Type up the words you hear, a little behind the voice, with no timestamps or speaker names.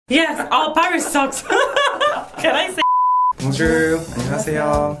Yes, oh, Paris sucks. Can I say? Bonjour,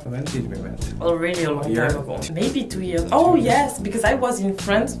 안녕하세요. When did we meet? Already a long time ago. Maybe 2 years. Oh yes, because I was in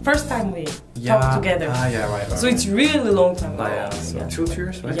France. First time we talked together. Right. So it's really long time ago. So 2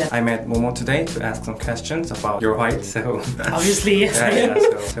 years, right? Yeah. I met Momo today to ask some questions about your height, so... Obviously, yes.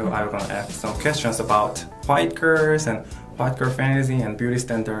 So I'm gonna ask some questions about white girls and white girl fantasy and beauty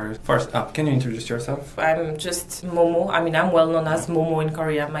standards. First up, can you introduce yourself? I'm just Momo. I mean, I'm well known as Momo in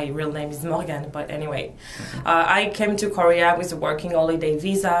Korea. My real name is Morgan, but anyway. I came to Korea with a working holiday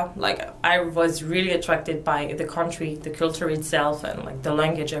visa. Like, I was really attracted by the country, the culture itself, and like the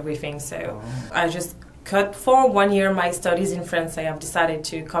language, everything. So I just cut for 1 year my studies in France. I have decided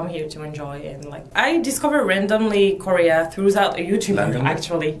to come here to enjoy, and like I discovered randomly Korea throughout a YouTuber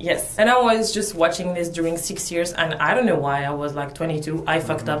actually. Yes, and I was just watching this during 6 years, and I don't know why. I was like 22. I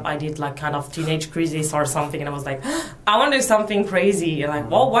fucked up. I did like kind of teenage crisis or something, and I was like, I want to do something crazy. And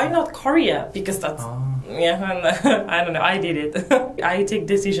like, well, why not Korea? Because that's yeah. And, I don't know. I did it. I take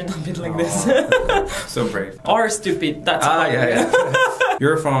decisions a bit like this. So brave. Or stupid. That's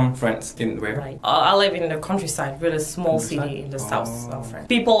You're from France, in where? Right. I live in the countryside, really small city in the south of France.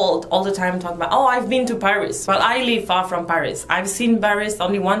 People all the time talk about, oh, I've been to Paris. Well, I live far from Paris. I've seen Paris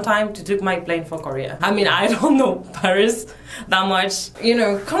only one time to take my plane for Korea. I mean, I don't know Paris that much. You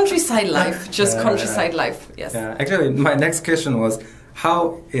know, countryside life, just countryside life, yes. Yeah, actually, my next question was,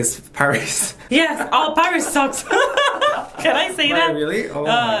 how is Paris? Yes, oh, Paris sucks. Can I say that? Really? Oh my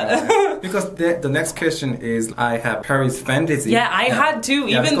God. Because the next question is, I have Paris fantasy. Yeah, I had to,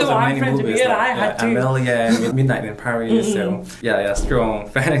 even though I'm French. Yeah, I had to. Amelia, Midnight in Paris. So strong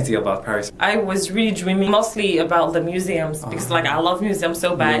fantasy about Paris. I was really dreaming mostly about the museums because like I love museums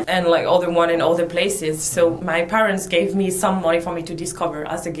so bad, and like other one in other places. So my parents gave me some money for me to discover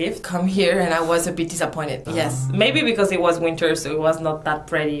as a gift. Come here, and I was a bit disappointed. Yes, maybe because it was winter, so it was not that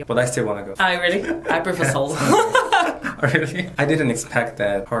pretty. But I still want to go. I really? I prefer Seoul. Really? I didn't expect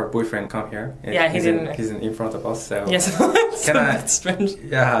that her boyfriend come here. Yeah, he didn't. He's in front of us, so... Yes, so that's strange.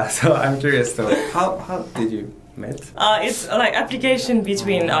 Yeah, so I'm curious, so how did you meet? It's like application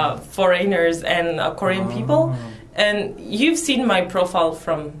between foreigners and Korean people. And you've seen my profile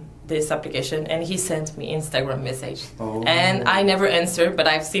from this application, and he sent me Instagram message. And I never answered, but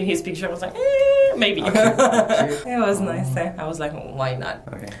I've seen his picture. I was like, maybe. It was nice. I was like, why not?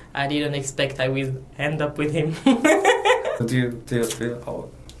 Okay. I didn't expect I would end up with him. Do you feel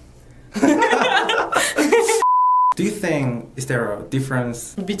Do you think, is there a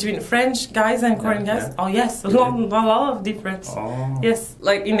difference between French guys and Korean guys? Yeah. Oh yes, a lot of difference. Yes,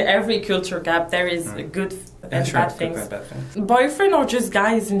 like in every culture gap there is a good and bad things. Boyfriend or just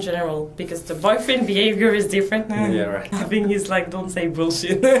guys in general? Because the boyfriend behavior is different. Yeah, right. I think he's like, don't say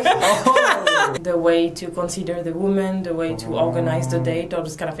bullshit. The way to consider the woman, the way to organize the date, all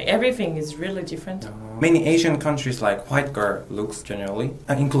this kind of thing. Everything is really different. Many Asian countries like white girl looks generally,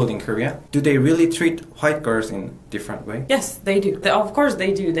 including Korea. Do they really treat white girls in different way? Yes, they do. Of course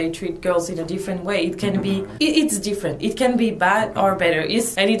they do. They treat girls in a different way. It can be, it's different. It can be bad or better.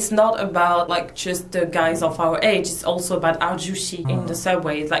 And it's not about like just the guys of our age. It's also about arjushi in the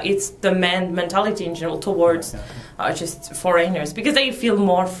subway. Like it's the man mentality in general towards just foreigners, because they feel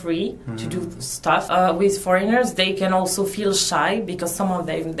more free to do stuff. With foreigners, they can also feel shy because some of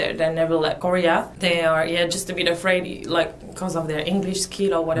them they never left Korea. They are just a bit afraid, like because of their English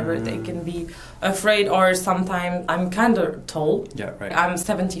skill or whatever. They can be afraid, or sometimes I'm kind of tall. Yeah, right. I'm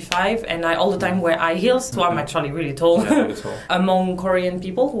 75 and I all the time wear high heels, so I'm actually really tall. Yeah, really tall. Among Korean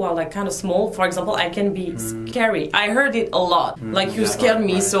people who are like kind of small, for example, I can be scary. I heard it a lot. Like you scared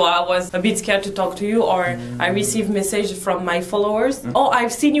me, so I was a bit scared to talk to you, or I received message from my followers. Oh,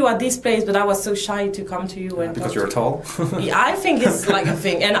 I've seen you at this place, but I was so shy to come to you. And because you're tall? Yeah, I think it's like a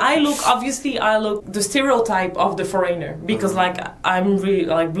thing. And I look the stereotype of the foreigner, because like I'm really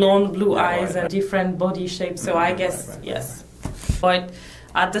like blonde, blue eyes and different body shapes, so I guess yes. But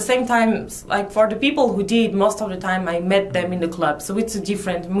at the same time, like for the people who did, most of the time I met them in the club, so it's a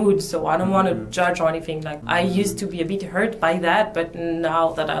different mood, so I don't want to judge or anything. Like I used to be a bit hurt by that, but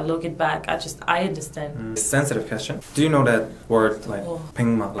now that I look it back, I understand. Sensitive question. Do you know that word like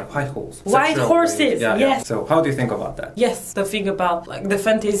pengma, like white horse? White horses, yes. So how do you think about that? Yes, the thing about like the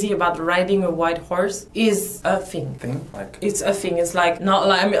fantasy about riding a white horse is a thing. Like it's a thing. It's like not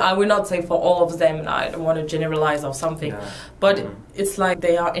like, I mean, I will not say for all of them. I don't want to generalize or something, but it's like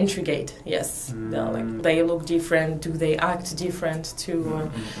they are intricate. Yes, like they look different. Do they act different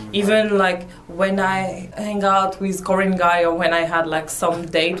too? Even like when I hang out with Korean guy, or when I had like some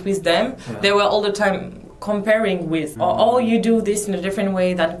date with them, they were all the time comparing with, oh, you do this in a different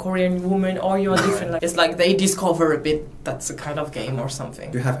way than Korean woman, or you're different. Like, it's like they discover a bit that's a kind of game or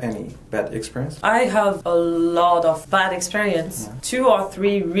something. Do you have any bad experience? I have a lot of bad experience. 2 or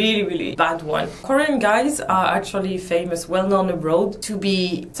 3 really, really bad ones. Korean guys are actually famous, well known abroad, to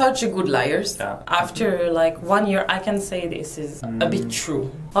be such a good liars. After like 1 year, I can say this is a bit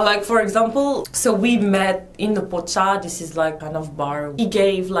true. Or like for example, so we met in the Pocha, this is like kind of bar. He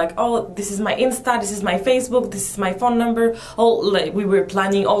gave like, oh, this is my Insta, this is my Facebook, this is my phone number. Oh, like we were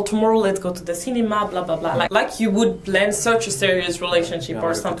planning, oh, tomorrow let's go to the cinema, blah, blah, blah. Like you would plan such a serious relationship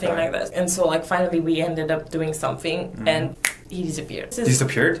or something like that. And so like finally we ended up doing something and he disappeared.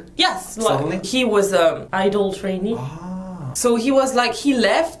 Disappeared? Yes. Suddenly? Like, he was an idol trainee. So he was like, he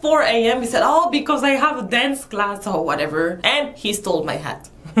left 4 a.m. He said, oh, because I have a dance class or whatever. And he stole my hat.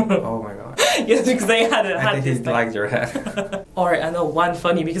 Oh my god. Yes, because I had a hat. I think he liked your hat. Or I know one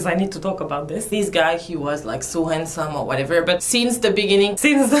funny, because I need to talk about this. This guy, he was like so handsome or whatever, but since the beginning,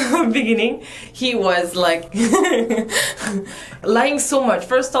 he was like lying so much.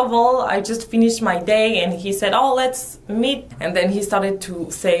 First of all, I just finished my day and he said, oh, let's meet. And then he started to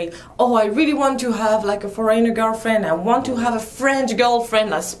say, oh, I really want to have like a foreigner girlfriend. I want to have a French girlfriend,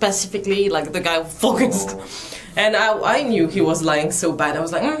 like specifically, like the guy focused. And I knew he was lying so bad. I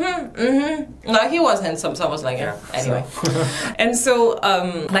was like, Like, he was handsome, so I was like, yeah. Anyway. And so,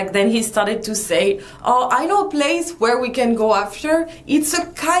 like, then he started to say, oh, I know a place where we can go after. It's a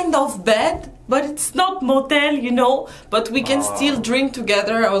kind of bed, but it's not motel, you know, but we can still drink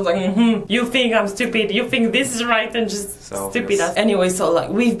together. I was like, you think I'm stupid. You think this is right and just so stupid. Anyway, so, like,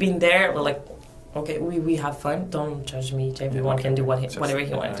 we've been there, we're like, okay, we have fun. Don't judge me. Everyone can do whatever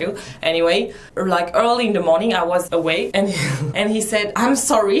he wants to do. Anyway, like early in the morning, I was awake, and he said, "I'm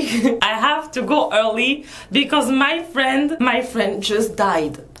sorry, I have to go early because my friend just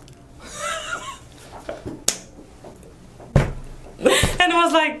died." And I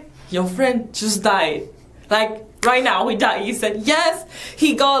was like, "Your friend just died? Like right now he died?" He said, "Yes,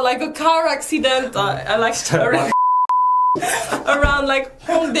 he got like a car accident, around like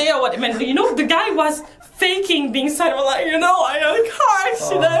Hongdae or what." I mean, you know, the guy was faking being sad. Like, you know, I had a car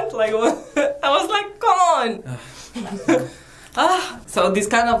accident. Like, I was like, come on. So this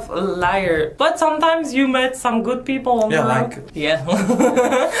kind of liar. But sometimes you met some good people.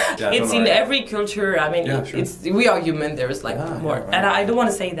 It's in every culture. I mean, we are human. There's like more. And I don't want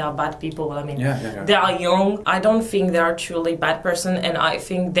to say they are bad people. I mean, they are young. I don't think they are truly bad person. And I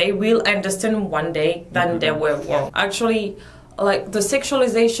think they will understand one day that they were wrong. Actually, like the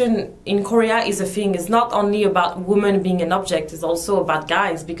sexualization in Korea is a thing. It's not only about women being an object. It's also about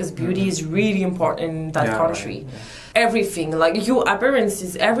guys, because beauty is really important in that country. Everything, like your appearance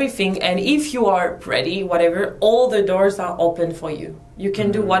is everything, and if you are pretty, whatever, all the doors are open for you. You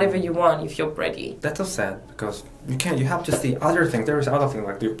can do whatever you want if you're pretty. That's so sad, because you have to see other things. There is other things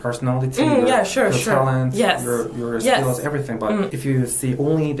like your personality, your talent, your skills, everything. But if you see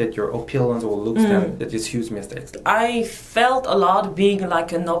only that your appearance or looks, then that is huge mistakes. I felt a lot being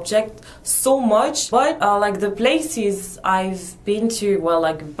like an object so much, but like the places I've been to, well,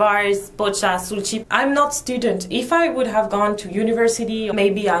 like bars, Pocha, Sulchi. I'm not student. If I would have gone to university,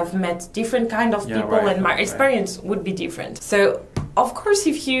 maybe I've met different kind of people, and my experience would be different. So, of course,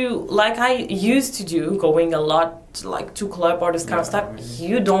 if you, like I used to do, going a lot to, like to club or this kind of stuff,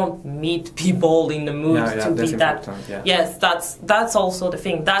 you don't meet people in the mood to be that. Yes, that's also the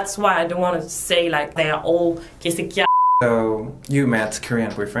thing. That's why I don't want to say like they are all kesekia. So you met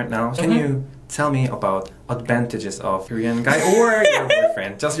Korean boyfriend now. Can you tell me about advantages of Korean guy or your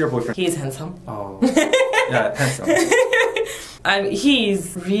boyfriend? Just your boyfriend. He's handsome. Oh, yeah, handsome. He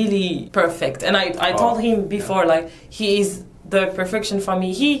is really perfect, and I told him before, like, he is the perfection for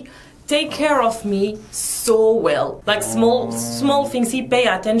me. He take care of me so well, like small things. He pay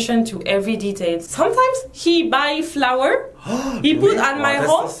attention to every detail. Sometimes he buy flower, he put on my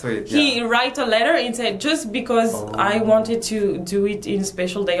home. So sweet, he write a letter and said, just because I wanted to do it in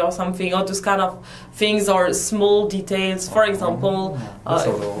special day or something, or those kind of things, or small details. For example,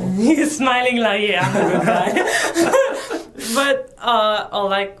 he's smiling like, yeah, I'm a good guy. But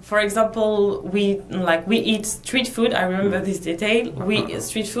like, for example, we eat street food. I remember this detail. We eat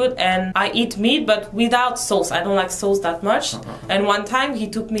street food, and I eat meat, but without sauce. I don't like sauce that much. And one time he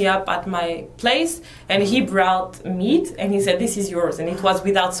took me up at my place, and he brought meat, and he said, "This is yours." And it was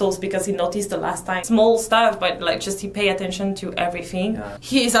without sauce, because he noticed the last time. Small stuff, but like just he pay attention to everything.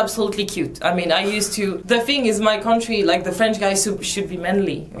 He is absolutely cute. I mean, I used to. The thing is, my country, like the French guy should be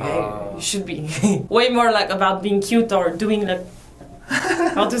manly. Okay? Should be way more like about being cute or doing like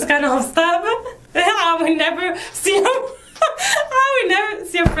all this kind of stuff. I would never see him. I would never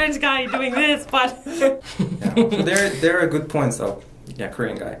see a French guy doing this, but so there are good points of Yeah,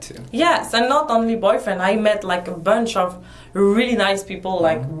 Korean guy too. Yes, and not only boyfriend. I met like a bunch of really nice people.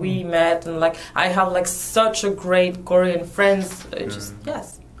 Like we met, and like I have like such a great Korean friends. Just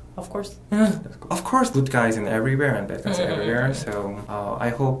yes. Of course. Of course, good guys in everywhere and bad guys everywhere. So I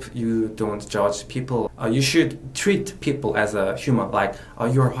hope you don't judge people. You should treat people as a human. Like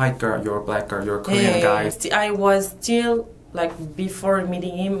you're a white girl, you're a black girl, you're a Korean guy. I was still like before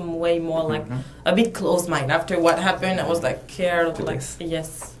meeting him way more like a bit closed-minded. After what happened, I was like scared. Like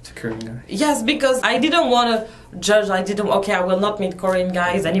yes. Korean guy. Yes, because I didn't want to judge. I will not meet Korean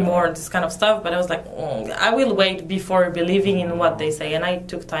guys anymore, this kind of stuff. But I was like, I will wait before believing in what they say. And I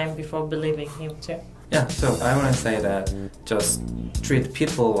took time before believing him too. Yeah, so I want to say that just treat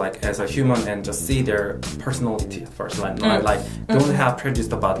people like as a human and just see their personality first. Like don't have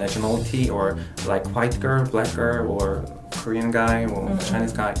prejudice about nationality or like white girl, black girl, or Korean guy or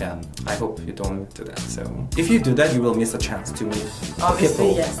Chinese guy. Yeah, I hope you don't do that. So if you do that, you will miss a chance to meet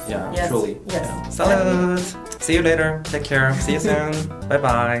people. Yes. Yeah, yes. truly. Yes. Yeah. Salud. See you later. Take care. See you soon. Bye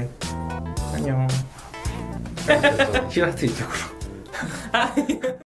bye. 안녕. 히라트 이쪽으로.